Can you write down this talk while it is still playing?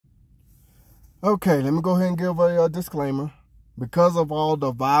Okay, let me go ahead and give a disclaimer. Because of all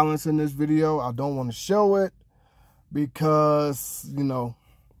the violence in this video, I don't want to show it because,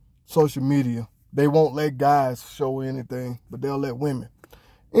 social media. They won't let guys show anything, but they'll let women.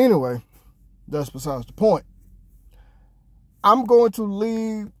 Anyway, that's besides the point. I'm going to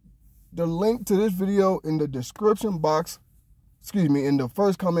leave the link to this video in the description box, in the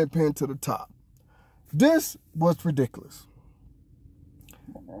first comment pinned to the top. This was ridiculous.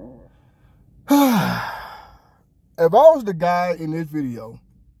 If I was the guy in this video,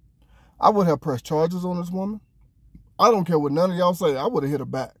 I would have pressed charges on this woman. I don't care what none of y'all say. I would have hit her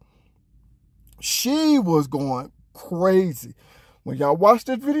back. She was going crazy. When y'all watch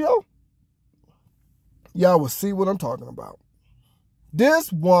this video, y'all will see what I'm talking about.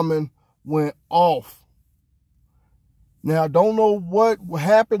 This woman went off. Now, I don't know what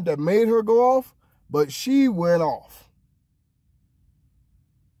happened that made her go off, but she went off.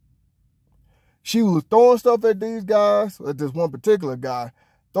 She was throwing stuff at these guys, at this one particular guy,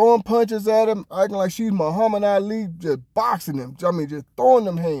 throwing punches at him, acting like she's Muhammad Ali, just boxing him. Just throwing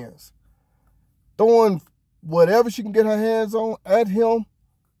them hands. Throwing whatever she can get her hands on at him,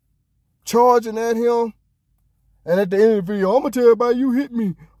 charging at him. And at the end of the video, I'm going to tell everybody you hit me.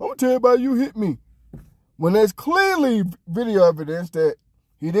 I'm going to tell everybody you hit me. When there's clearly video evidence that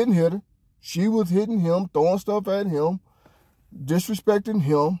he didn't hit her. She was hitting him, throwing stuff at him, disrespecting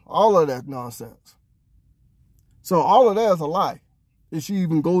him, all of that nonsense. So all of that is a lie. If she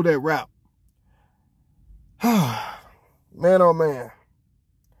even go that route. Man, oh man.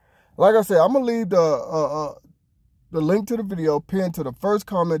 Like I said, I'm going to leave the link to the video pinned to the first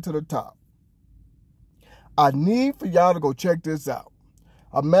comment to the top. I need for y'all to go check this out.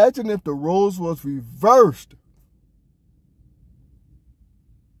 Imagine if the roles was reversed.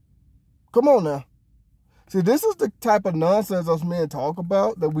 Come on now. See, this is the type of nonsense us men talk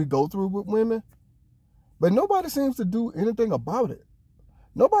about that we go through with women. But nobody seems to do anything about it.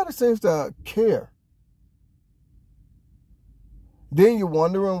 Nobody seems to care. Then you're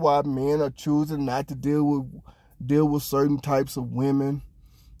wondering why men are choosing not to deal with certain types of women.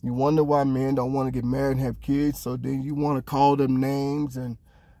 You wonder why men don't want to get married and have kids. So then you want to call them names and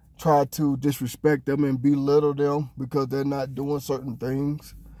try to disrespect them and belittle them because they're not doing certain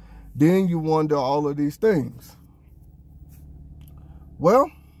things. Then you wonder all of these things.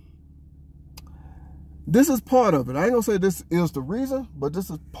 Well, this is part of it. I ain't gonna say this is the reason, but this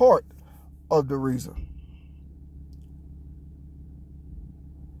is part of the reason.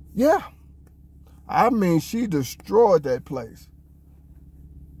 Yeah. I mean, she destroyed that place.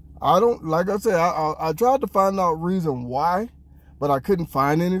 Like I said, I tried to find out reason why, but I couldn't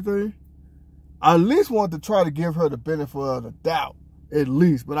find anything. I at least wanted to try to give her the benefit of the doubt. At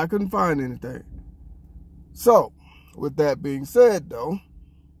least, but I couldn't find anything. So, with that being said, though,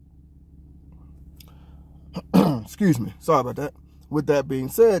 excuse me, sorry about that. With that being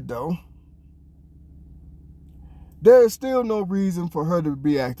said, though, there is still no reason for her to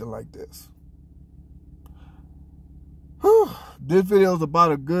be acting like this. Whew. This video is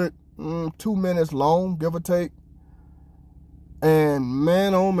about a good 2 minutes long, give or take. And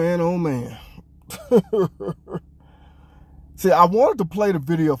man, oh man, oh man. See, I wanted to play the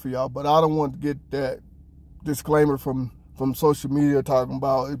video for y'all, but I don't want to get that disclaimer from social media talking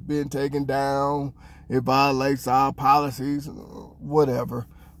about it being taken down, it violates our policies, whatever.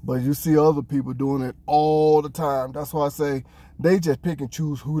 But you see other people doing it all the time. That's why I say they just pick and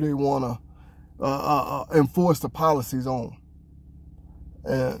choose who they want to enforce the policies on.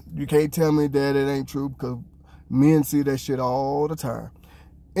 And you can't tell me that it ain't true because men see that shit all the time.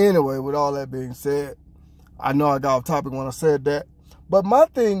 Anyway, with all that being said, I know I got off topic when I said that. But my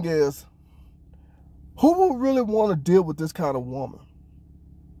thing is, who would really want to deal with this kind of woman?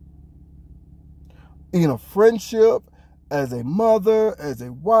 In a friendship, as a mother, as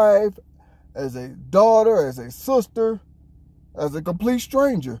a wife, as a daughter, as a sister, as a complete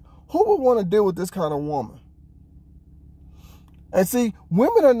stranger. Who would want to deal with this kind of woman? And see,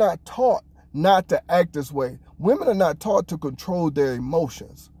 women are not taught not to act this way. Women are not taught to control their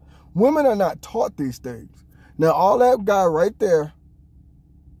emotions. Women are not taught these things. Now, all that guy right there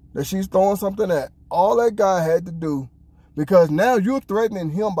that she's throwing something at, all that guy had to do, because now you're threatening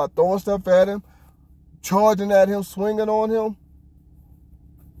him by throwing stuff at him, charging at him, swinging on him.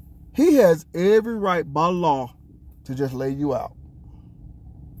 He has every right by law to just lay you out.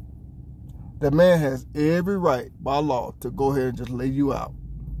 That man has every right by law to go ahead and just lay you out.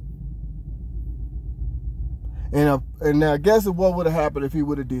 And now guess what would have happened if he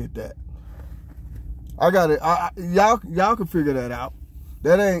would have did that? I got it. Y'all can figure that out.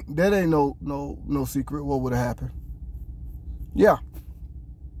 That ain't no secret what would have happened. Yeah.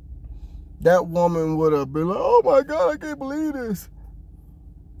 that woman would have been like, oh my God, I can't believe this.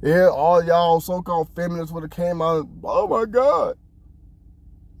 Yeah, all y'all so-called feminists would have came out, oh my God.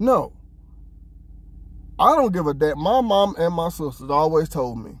 No. I don't give a damn. My mom and my sisters always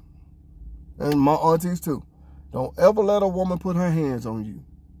told me, and my aunties too, don't ever let a woman put her hands on you.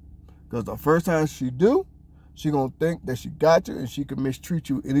 Because the first time she do, she gonna think that she got you and she can mistreat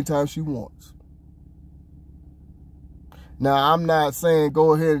you anytime she wants. Now, I'm not saying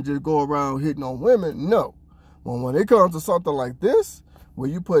go ahead and just go around hitting on women. No. But when it comes to something like this, where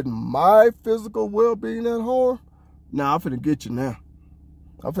you putting my physical well-being at harm, now I'm finna get you now.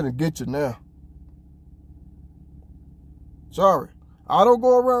 I'm finna get you now. Sorry. I don't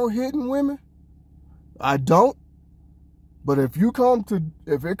go around hitting women. I don't. But if it comes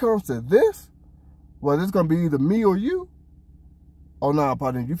to this, well, it's gonna be either me or you. Oh no,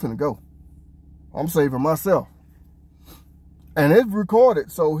 partner, you finna go. I'm saving myself. And it's recorded,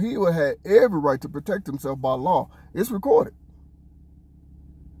 so he would have every right to protect himself by law. It's recorded.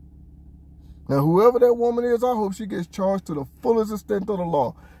 Now, whoever that woman is, I hope she gets charged to the fullest extent of the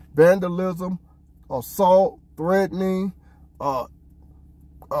law. Vandalism, assault, threatening, I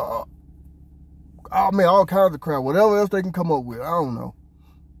mean, all kinds of crap. Whatever else they can come up with, I don't know.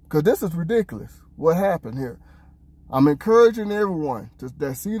 Because this is ridiculous, what happened here. I'm encouraging everyone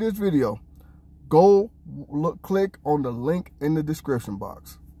that see this video, go click on the link in the description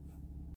box.